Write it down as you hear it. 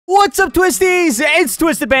What's up, Twisties? It's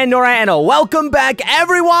TwiistedPandora, and welcome back,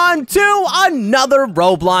 everyone, to another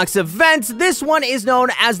Roblox event. This one is known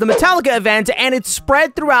as the METALLICA event, and it's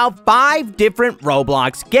spread throughout 5 different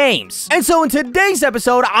Roblox games. And so in today's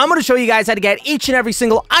episode, I'm going to show you guys how to get each and every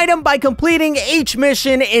single item by completing each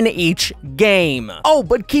mission in each game. Oh,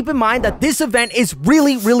 but keep in mind that this event is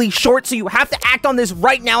really short, so you have to act on this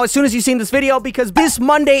right now as soon as you've seen this video, because this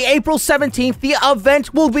Monday, April 17th, the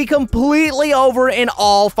event will be completely over in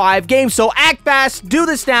all 5 games. So act fast, do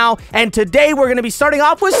this now, and today we're going to be starting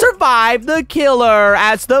off with Survive the Killer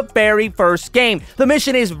as the very first game. The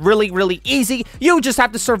mission is really easy. You just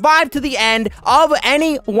have to survive to the end of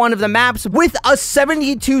any one of the maps with a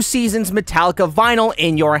 72 seasons Metallica vinyl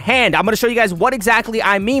in your hand. I'm going to show you guys what exactly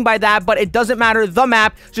I mean by that, but it doesn't matter the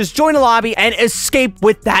map. Just join a lobby and escape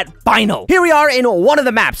with that vinyl. Here we are in one of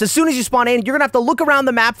the maps. As soon as you spawn in, you're going to have to look around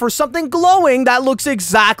the map for something glowing that looks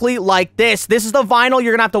exactly like this. This is the vinyl.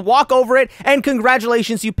 You're going to have to walk over it, and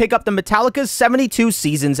congratulations, you pick up the Metallica's 72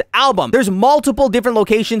 Seasons album. There's multiple different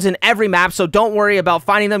locations in every map, so don't worry about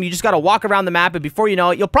finding them. You just got to walk around the map, and before you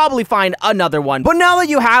know it, you'll probably find another one. But now that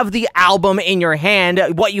you have the album in your hand,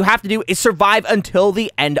 what you have to do is survive until the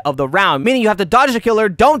end of the round, meaning you have to dodge the killer,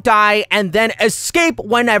 don't die, and then escape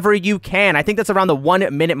whenever you can. I think that's around the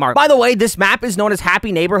 1 minute mark. By the way, this map is known as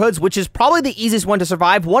Happy Neighborhoods, which is probably the easiest one to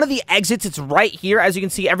survive. One of the exits, it's right here. As you can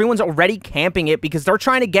see, everyone's already camping it because they're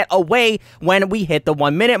trying to get away when we hit the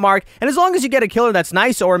 1 minute mark. And as long as you get a killer that's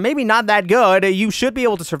nice or maybe not that good, you should be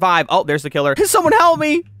able to survive. Oh, there's the killer. Can someone help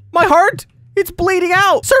me? My heart, it's bleeding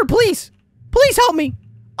out. Sir, please help me.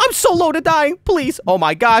 I'm so low to die. Please. Oh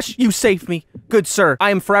my gosh, you saved me. Good sir,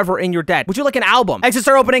 I am forever in your debt. Would you like an album? Exits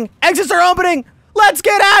are opening. Exits are opening. Let's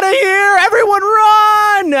get out of here! Everyone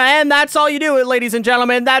run! And that's all you do, ladies and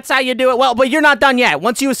gentlemen. That's how you do it. Well, but you're not done yet.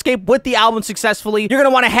 Once you escape with the album successfully, you're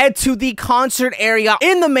gonna want to head to the concert area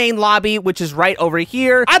in the main lobby, which is right over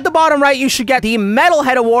here. At the bottom right, you should get the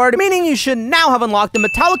Metalhead Award, meaning you should now have unlocked the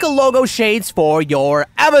Metallica logo shades for your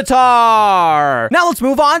avatar. Now let's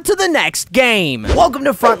move on to the next game. Welcome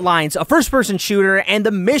to Frontlines, a first-person shooter, and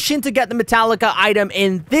the mission to get the Metallica item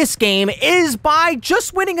in this game is by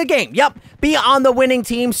just winning a game. Yep, be on the winning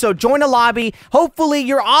team, so join a lobby. Hopefully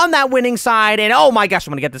you're on that winning side, and oh my gosh,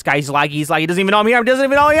 I'm gonna get this guy. He's laggy, he doesn't even know I'm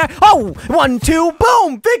here, Oh, 1, 2,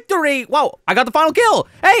 boom, victory. Whoa, I got the final kill.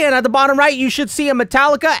 Hey, and at the bottom right, you should see a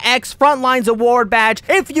Metallica X Frontlines Award badge.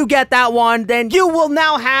 If you get that one, then you will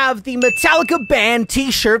now have the Metallica band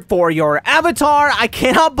t-shirt for your avatar. I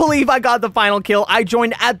cannot believe I got the final kill. I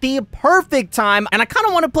joined at the perfect time, and I kind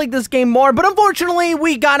of want to play this game more, but unfortunately,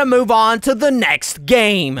 we gotta move on to the next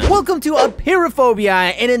game. Welcome to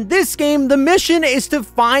Apeirophobia, and in this game, the mission is to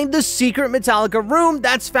find the secret Metallica room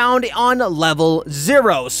that's found on level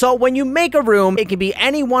 0. So when you make a room, it can be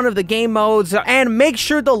any one of the game modes, and make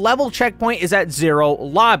sure the level checkpoint is at 0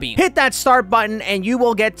 lobby. Hit that start button, and you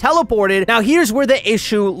will get teleported. Now, here's where the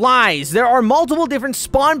issue lies. There are multiple different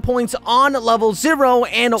spawn points on level 0,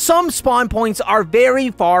 and some spawn points are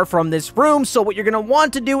very far from this room, so what you're going to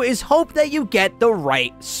want to do is hope that you get the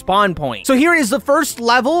right spawn point. So here is the first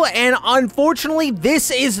level, and unfortunately,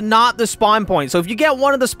 this is not the spawn point. So if you get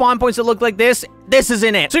one of the spawn points that look like this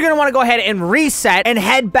isn't it. So you're going to want to go ahead and reset and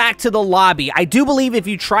head back to the lobby. I do believe if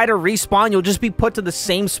you try to respawn, you'll just be put to the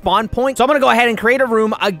same spawn point. So I'm going to go ahead and create a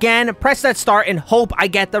room again, press that start, and hope I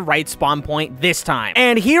get the right spawn point this time.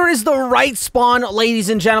 And here is the right spawn, ladies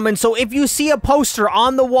and gentlemen. So if you see a poster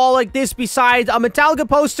on the wall like this beside a Metallica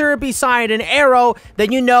poster beside an arrow,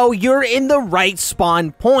 then you know you're in the right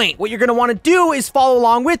spawn point. What you're going to want to do is follow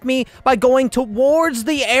along with me by going towards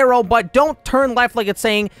the arrow, but don't turn left like it's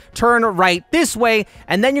saying turn right this way,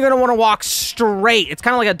 and then you're going to want to walk straight. It's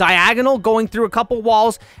kind of like a diagonal going through a couple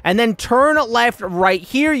walls, and then turn left right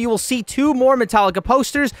here. You will see 2 more Metallica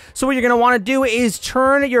posters. So what you're going to want to do is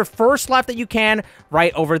turn your first left that you can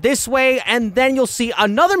right over this way, and then you'll see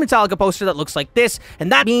another Metallica poster that looks like this,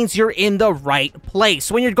 and that means you're in the right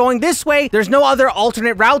place. When you're going this way, there's no other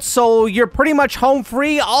alternate routes, so you're pretty much home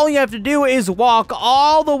free. All you have to do is walk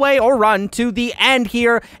all the way or run to the end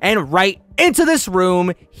here and right into this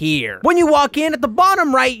room here. When you walk in at the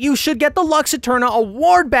bottom right, you should get the Lux Eterna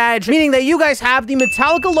award badge, meaning that you guys have the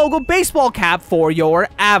Metallica logo baseball cap for your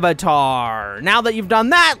avatar. Now that you've done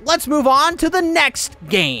that, let's move on to the next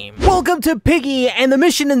game. Welcome to Piggy, and the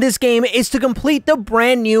mission in this game is to complete the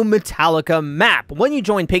brand new Metallica map. When you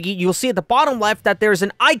join Piggy, you'll see at the bottom left that there's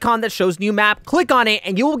an icon that shows new map. Click on it,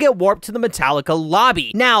 and you will get warped to the Metallica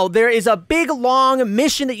lobby. Now, there is a big, long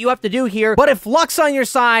mission that you have to do here, but if luck's on your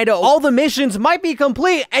side, all the missions might be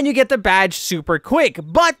complete and you get the badge super quick.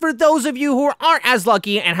 But for those of you who aren't as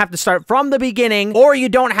lucky and have to start from the beginning, or you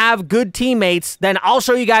don't have good teammates, then I'll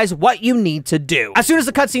show you guys what you need to do. As soon as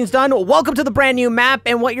the cutscene's done, welcome to the brand new map,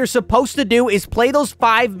 and what you're supposed to do is play those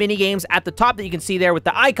 5 mini games at the top that you can see there with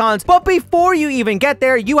the icons. But before you even get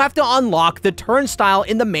there, you have to unlock the turnstile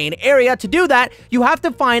in the main area. To do that, you have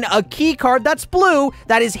to find a key card that's blue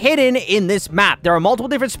that is hidden in this map. There are multiple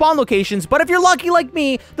different spawn locations, but if you're lucky like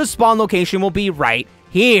me, the spawn location will be right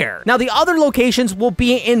here. Now, the other locations will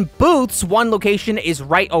be in booths. One location is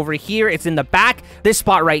right over here. It's in the back, this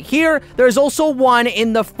spot right here. There's also one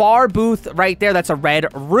in the far booth right there. That's a red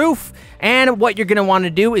roof. And what you're going to want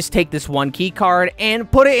to do is take this one key card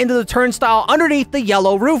and put it into the turnstile underneath the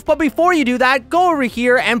yellow roof. But before you do that, go over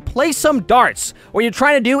here and place some darts. What you're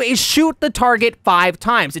trying to do is shoot the target 5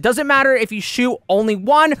 times. It doesn't matter if you shoot only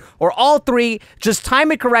 1 or all 3. Just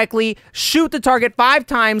time it correctly. Shoot the target 5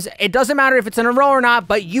 times. It doesn't matter if it's in a row or not,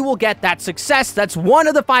 but you will get that success. That's one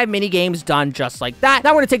of the 5 mini games done just like that.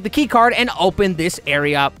 Now we're going to take the key card and open this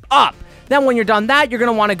area up. Then when you're done that, you're going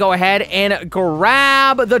to want to go ahead and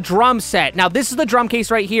grab the drum set. Now, this is the drum case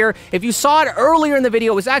right here. If you saw it earlier in the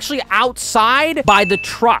video, it was actually outside by the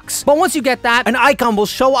trucks. But once you get that, an icon will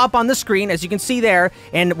show up on the screen, as you can see there.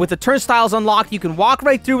 And with the turnstiles unlocked, you can walk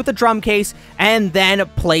right through with the drum case and then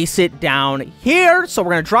place it down here. So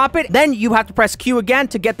we're going to drop it. Then you have to press Q again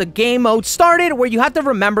to get the game mode started, where you have to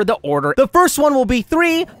remember the order. The first one will be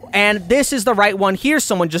 3. And this is the right one here.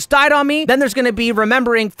 Someone just died on me. Then there's going to be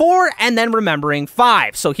remembering 4 and then remembering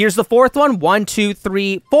 5. So here's the 4th one. 1, 2,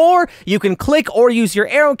 3, 4. You can click or use your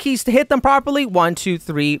arrow keys to hit them properly. 1, 2,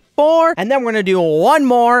 3, 4. And then we're going to do one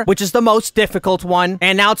more, which is the most difficult one.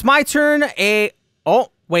 And now it's my turn.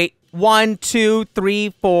 Oh, wait. 1, 2,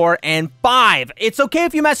 3, 4, and 5. It's okay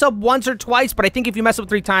if you mess up once or twice, but I think if you mess up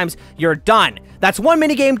 3 times, you're done. That's one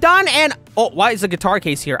minigame done, and oh, why is the guitar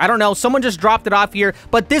case here? I don't know. Someone just dropped it off here,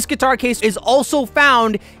 but this guitar case is also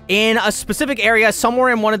found in a specific area somewhere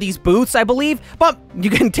in one of these booths, I believe, but you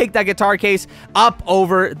can take that guitar case up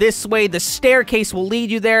over this way. The staircase will lead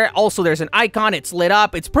you there. Also, there's an icon. It's lit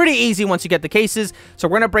up. It's pretty easy once you get the cases, so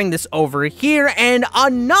we're going to bring this over here, and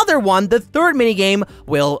another one, the 3rd minigame,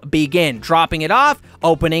 will begin. Dropping it off,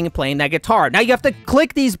 opening, playing that guitar. Now, you have to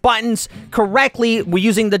click these buttons correctly. We're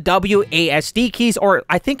using the WASD keys, or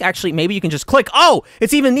I think actually maybe you can just click. Oh,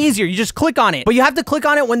 it's even easier. You just click on it, but you have to click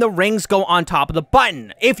on it when the rings go on top of the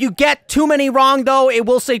button. If you get too many wrong, though, it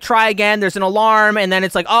will say try again. There's an alarm, and then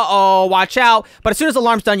it's like, uh-oh, watch out. But as soon as the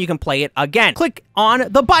alarm's done, you can play it again. Click on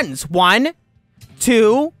the buttons. 1,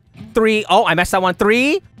 2, 3. Oh, I messed that one.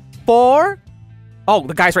 3, 4. Oh,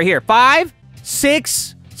 the guy's right here. 5,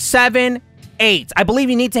 6, 7, 8. I believe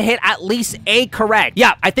you need to hit at least 8 correct.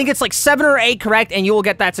 Yeah, I think it's like 7 or 8 correct, and you will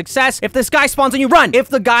get that success. If this guy spawns on you, run. If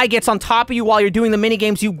the guy gets on top of you while you're doing the mini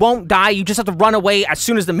games, you won't die. You just have to run away as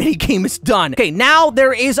soon as the mini game is done. Okay, now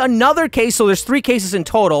there is another case, so there's 3 cases in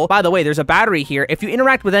total. By the way, there's a battery here. If you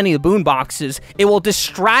interact with any of the boon boxes, it will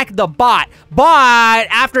distract the bot, but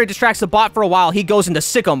after it distracts the bot for a while, he goes into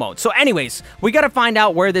sicko mode. So anyways, we gotta find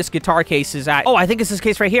out where this guitar case is at. Oh, I think it's this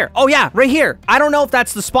case right here. Oh yeah, right here. I don't know if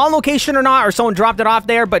that's the spawn location or not, or someone dropped it off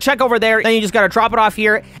there, but check over there. Then you just gotta drop it off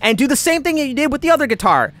here and do the same thing that you did with the other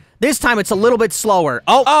guitar. This time it's a little bit slower.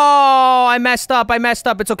 Oh, I messed up.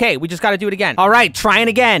 It's okay. We just gotta do it again. All right, trying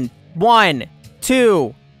again. 1,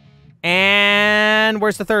 2, and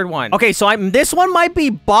where's the 3rd one? Okay, so this one might be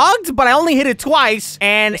bugged, but I only hit it twice,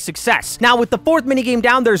 and success. Now, with the 4th minigame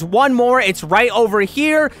down, there's one more. It's right over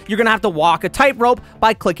here. You're gonna have to walk a tightrope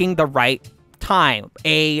by clicking the right time.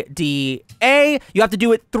 A-D-A. You have to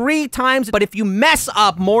do it 3 times, but if you mess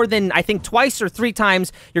up more than, I think, twice or 3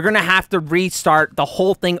 times, you're gonna have to restart the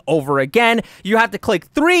whole thing over again. You have to click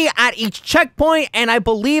 3 at each checkpoint, and I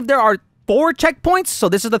believe there are 4 checkpoints, so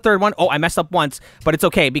this is the 3rd one. Oh, I messed up once, but it's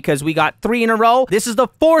okay because we got 3 in a row. This is the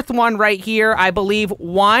 4th one right here, I believe.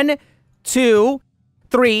 1, 2,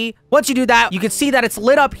 3. Once you do that, you can see that it's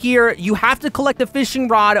lit up here. You have to collect the fishing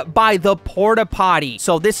rod by the porta potty.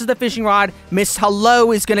 So this is the fishing rod. Miss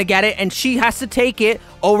Hello is gonna get it, and she has to take it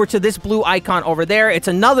over to this blue icon over there. It's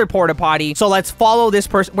another porta potty. So let's follow this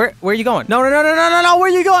person. Where are you going? No. Where are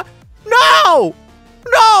you going? No!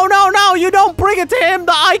 No, you don't bring it to him.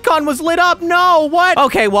 The icon was lit up. No, what?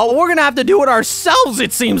 Okay, well, we're gonna have to do it ourselves,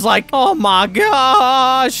 it seems like. Oh my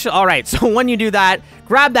gosh. All right, so when you do that,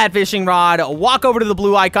 grab that fishing rod, walk over to the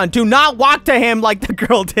blue icon. Do not walk to him like the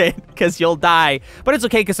girl did. because you'll die. But it's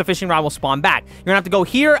okay because the fishing rod will spawn back. You're gonna have to go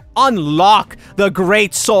here, unlock the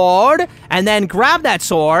great sword, and then grab that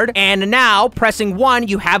sword. And now, pressing 1,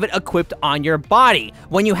 you have it equipped on your body.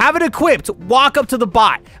 When you have it equipped, walk up to the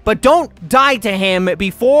bot. But don't die to him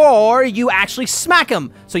before you actually smack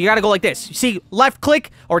him. So you gotta go like this. You see, left click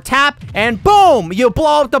or tap, and boom! You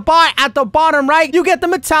blow up the bot. At the bottom right, you get the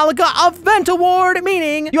METALLICA Event Award,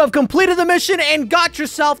 meaning you have completed the mission and got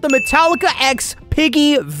yourself the METALLICA X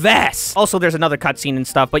Piggy vest. Also, there's another cutscene and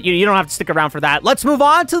stuff, but you don't have to stick around for that. Let's move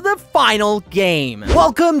on to the final game.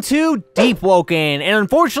 Welcome to Deepwoken. And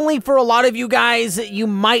unfortunately for a lot of you guys, you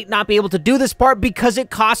might not be able to do this part because it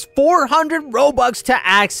costs 400 Robux to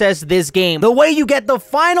access this game. The way you get the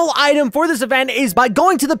final item for this event is by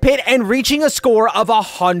going to the pit and reaching a score of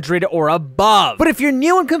 100 or above. But if you're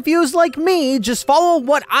new and confused like me, just follow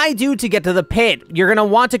what I do to get to the pit. You're gonna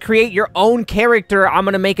want to create your own character. I'm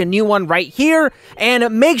gonna make a new one right here.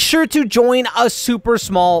 And make sure to join a super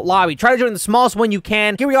small lobby. Try to join the smallest one you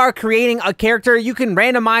can. Here we are creating a character. You can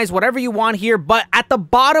randomize whatever you want here, but at the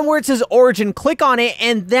bottom where it says origin, click on it,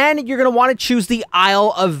 and then you're going to want to choose the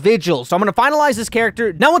Isle of Vigil. So I'm going to finalize this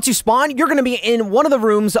character. Now, once you spawn, you're going to be in one of the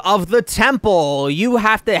rooms of the temple. You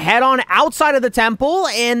have to head on outside of the temple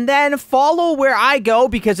and then follow where I go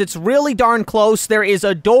because it's really darn close. There is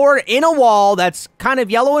a door in a wall that's kind of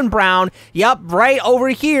yellow and brown. Yep, right over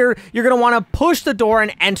here. You're going to want to push the door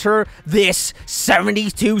and enter this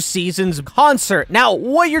 72 seasons concert. Now,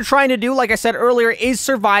 what you're trying to do, like I said earlier, is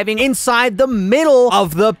surviving inside the middle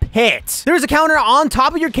of the pit. There's a counter on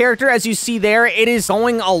top of your character, as you see there. It is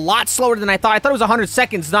going a lot slower than I thought. I thought it was 100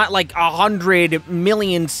 seconds, not like 100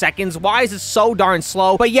 million seconds. Why is it so darn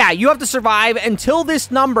slow? But yeah, you have to survive until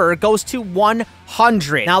this number goes to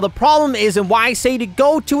 100. Now, the problem is, and why I say to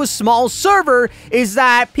go to a small server, is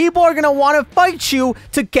that people are going to want to fight you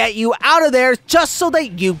to get you out of there just so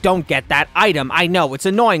that you don't get that item. I know, it's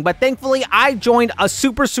annoying, but thankfully, I joined a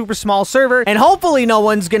super small server, and hopefully no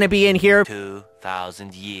one's going to be in here.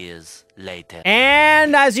 2,000 years later.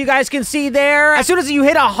 And as you guys can see there, as soon as you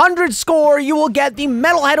hit 100 score, you will get the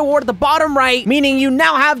Metalhead Award at the bottom right, meaning you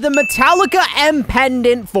now have the METALLICA M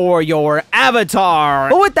pendant for your avatar.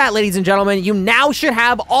 But with that, ladies and gentlemen, you now should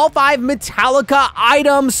have all 5 METALLICA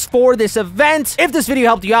items for this event. If this video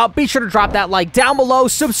helped you out, be sure to drop that like down below,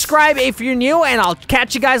 subscribe if you're new, and I'll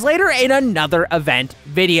catch you guys later in another event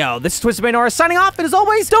video. This is TwiistedPandora signing off, and as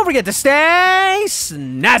always, don't forget to stay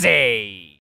snazzy.